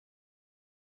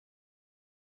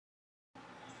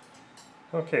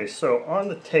Okay, so on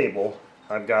the table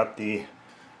I've got the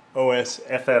OS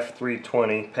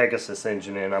FF-320 Pegasus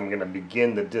engine in. I'm going to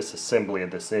begin the disassembly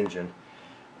of this engine.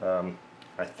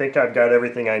 I think I've got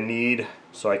everything I need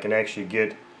so I can actually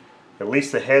get at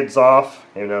least the heads off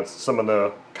and some of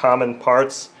the common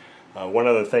parts. One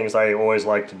of the things I always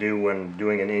like to do when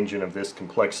doing an engine of this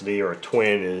complexity or a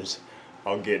twin is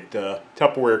I'll get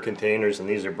Tupperware containers, and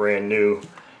these are brand new,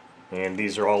 and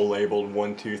these are all labeled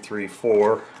 1, 2, 3,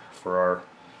 4 for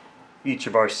each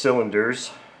of our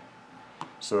cylinders,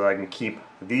 so that I can keep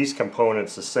these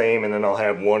components the same, and then I'll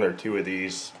have 1 or 2 of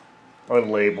these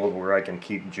unlabeled where I can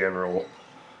keep general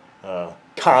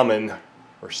common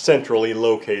or centrally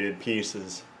located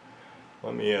pieces.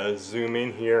 Let me zoom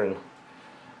in here, and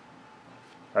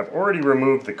I've already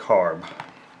removed the carb.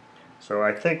 So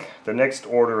I think the next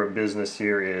order of business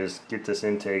here is get this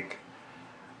the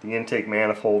intake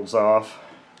manifolds off.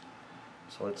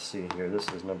 So let's see here, this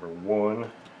is number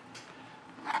 1.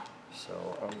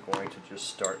 So I'm going to just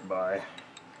start by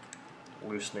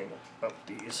loosening up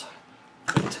these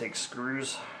intake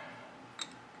screws.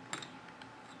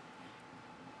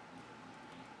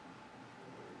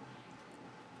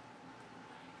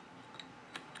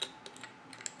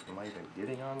 Am I even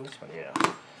getting on this one? Yeah.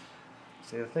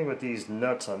 See, the thing with these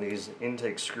nuts on these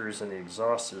intake screws and the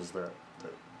exhaust is the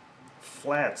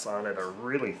flats on it are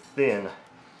really thin.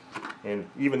 And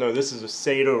even though this is a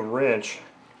Sato wrench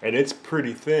and it's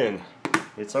pretty thin,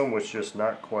 it's almost just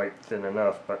not quite thin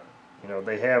enough. But you know,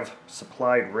 they have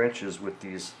supplied wrenches with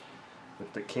these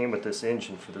that came with this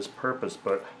engine for this purpose,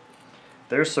 but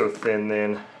they're so thin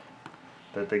then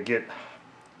that they get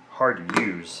hard to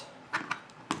use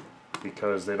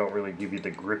because they don't really give you the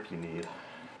grip you need.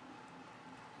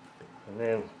 And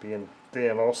then being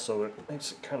thin also, it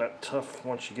makes it kind of tough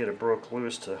once you get it broke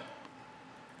loose to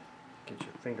get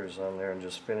your fingers on there and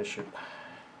just finish it.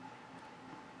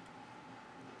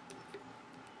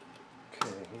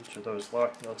 Okay, each of those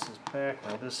lock nuts is back.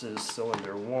 Now this is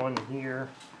cylinder 1 here.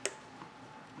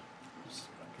 Let's see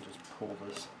if I can just pull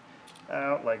this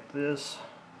out like this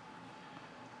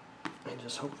and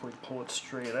just hopefully pull it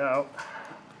straight out.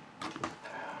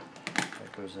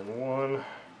 That goes in 1.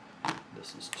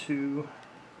 This is 2.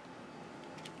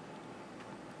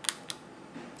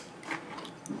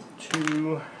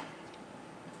 2.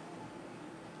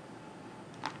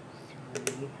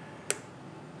 3.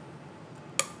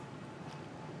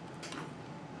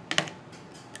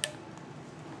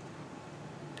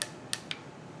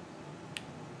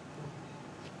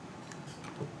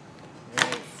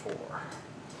 And 4.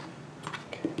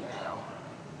 Okay, now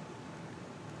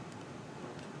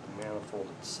the manifold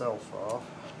itself off.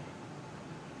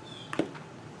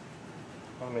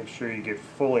 I want to make sure you get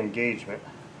full engagement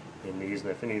in these, and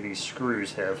if any of these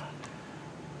screws have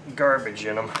garbage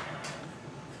in them,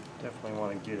 definitely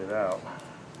want to get it out.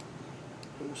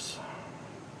 Oops.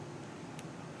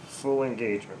 Full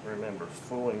engagement, remember,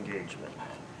 full engagement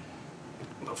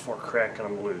before cracking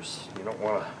them loose. You don't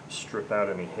want to strip out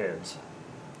any heads.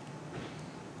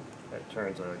 That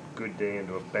turns a good day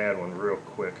into a bad one real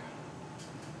quick.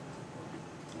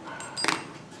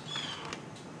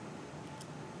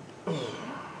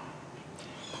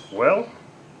 Well,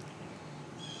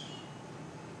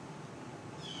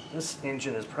 this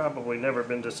engine has probably never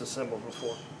been disassembled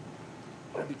before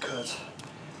because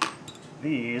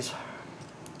these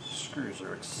screws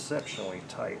are exceptionally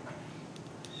tight.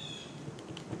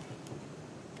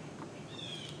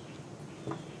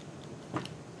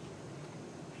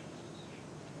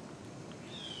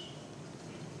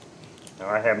 Now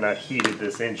I have not heated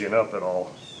this engine up at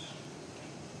all.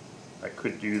 I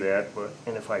could do that,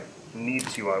 and if I need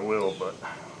to I will, but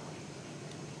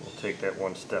we'll take that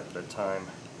one step at a time.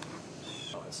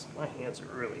 Oh, my hands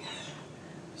are really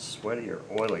sweaty or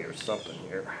oily or something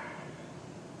here.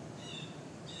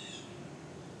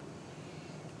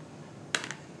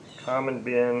 Common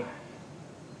bin.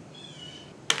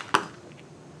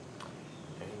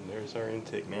 And there's our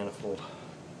intake manifold.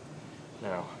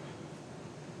 Now,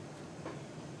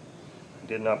 I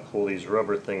did not pull these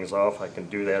rubber things off. I can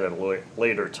do that at a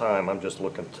later time. I'm just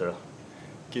looking to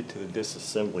get to the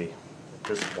disassembly at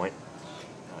this point.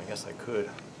 Now, I guess I could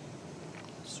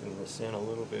zoom this in a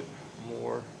little bit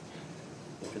more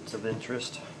if it's of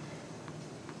interest.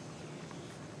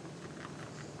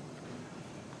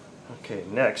 Okay,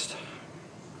 next,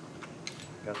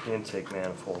 got the intake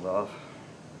manifold off.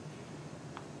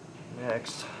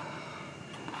 Next,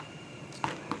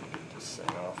 get this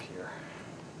thing off here.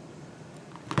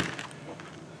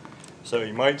 So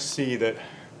you might see that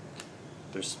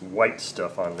there's some white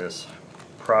stuff on this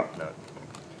prop nut.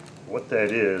 What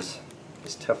that is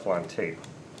Teflon tape.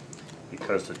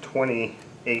 because the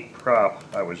 28 prop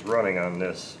I was running on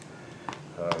this,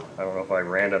 I don't know if I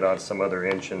ran it on some other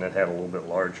engine that had a little bit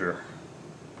larger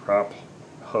prop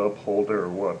hub holder or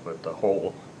what, but the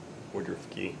hole, Woodruff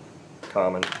key,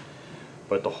 common,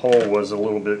 but the hole was a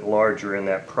little bit larger in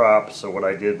that prop, so what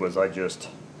I did was I just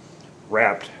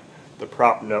wrapped the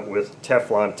prop nut with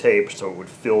Teflon tape so it would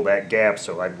fill that gap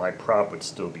so my prop would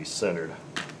still be centered.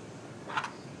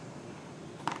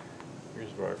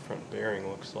 Here's what our front bearing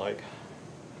looks like.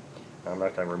 I'm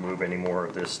not going to remove any more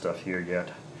of this stuff here yet.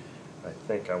 I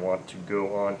think I want to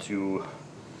go on to...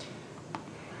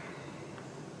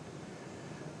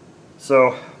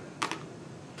 So,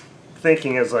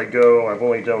 thinking as I go, I've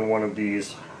only done one of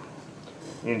these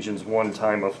engines one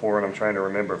time before, and I'm trying to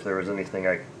remember if there was anything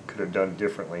I could have done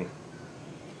differently.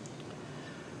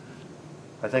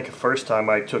 I think the first time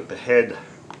I took the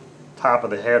top of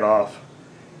the head off,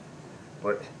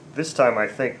 but this time I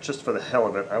think just for the hell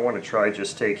of it I want to try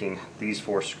just taking these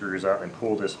 4 screws out and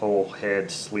pull this whole head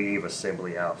sleeve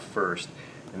assembly out first,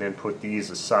 and then put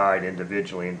these aside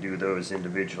individually and do those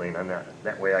individually, and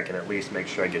that way I can at least make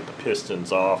sure I get the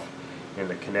pistons off and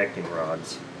the connecting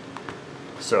rods.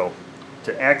 So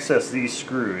to access these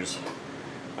screws,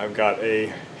 I've got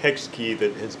a hex key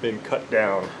that has been cut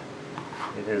down.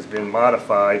 It has been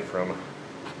modified from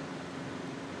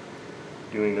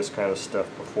doing this kind of stuff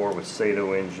before with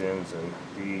Sato engines and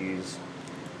these.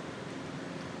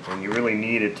 And you really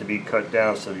need it to be cut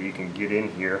down so that you can get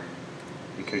in here,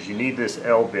 because you need this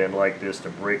L-bend like this to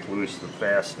break loose the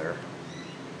fastener.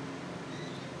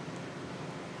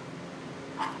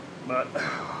 But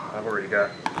I've already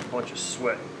got a bunch of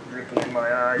sweat dripping in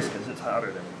my eyes because it's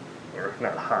hotter than, or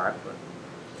not hot, but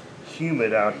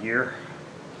humid out here.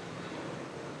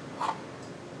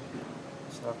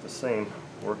 It's not the same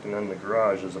working in the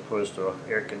garage as opposed to an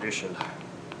air-conditioned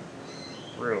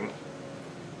room.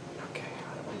 Okay,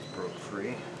 that one's broke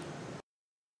free.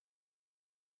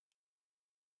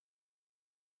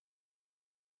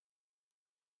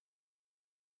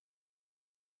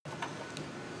 I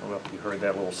don't know if you heard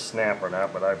that little snap or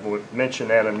not, but I've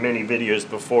mentioned that in many videos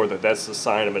before, that that's the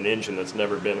sign of an engine that's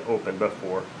never been opened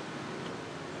before.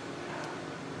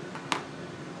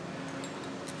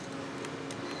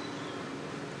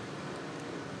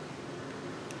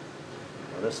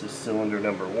 This is cylinder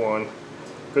number 1.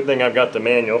 Good thing I've got the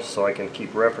manual so I can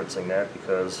keep referencing that,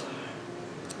 because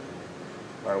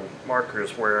my marker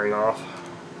is wearing off.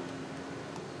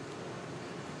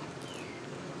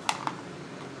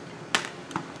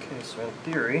 Okay, so in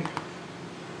theory,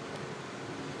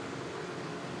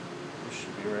 this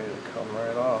should be ready to come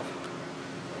right off.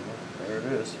 There it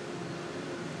is.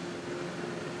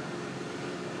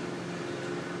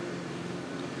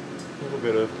 A little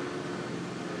bit of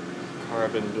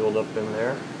carbon buildup in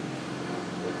there.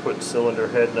 We'll put cylinder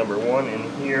head number 1 in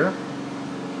here.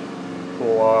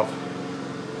 Pull off.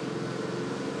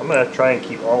 I'm going to try and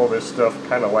keep all of this stuff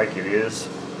kind of like it is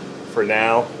for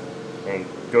now, and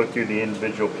go through the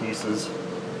individual pieces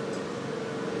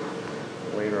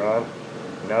later on.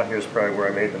 Now here's probably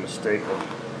where I made the mistake of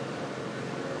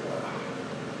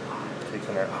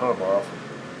taking that hub off.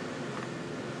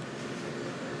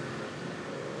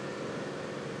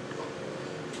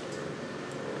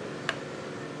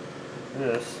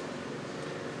 This.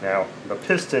 Now the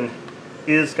piston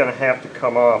is going to have to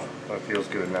come off. Oh, it feels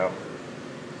good now.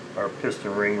 Our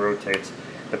piston ring rotates.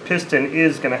 The piston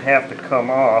is going to have to come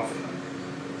off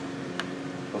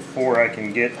before I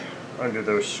can get under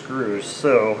those screws.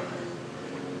 So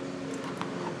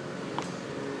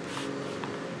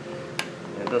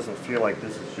it doesn't feel like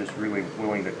this is just really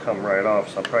willing to come right off.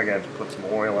 So I'm probably going to have to put some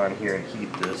oil on here and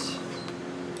heat this,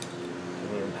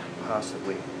 and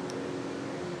possibly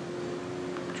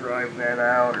drive that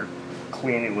out or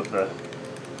clean it with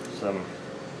some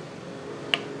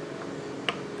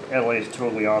LA's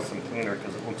Totally Awesome cleaner,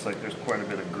 because it looks like there's quite a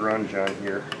bit of grunge on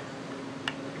here.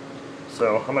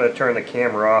 So I'm going to turn the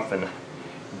camera off and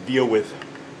deal with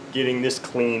getting this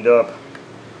cleaned up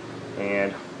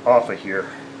and off of here.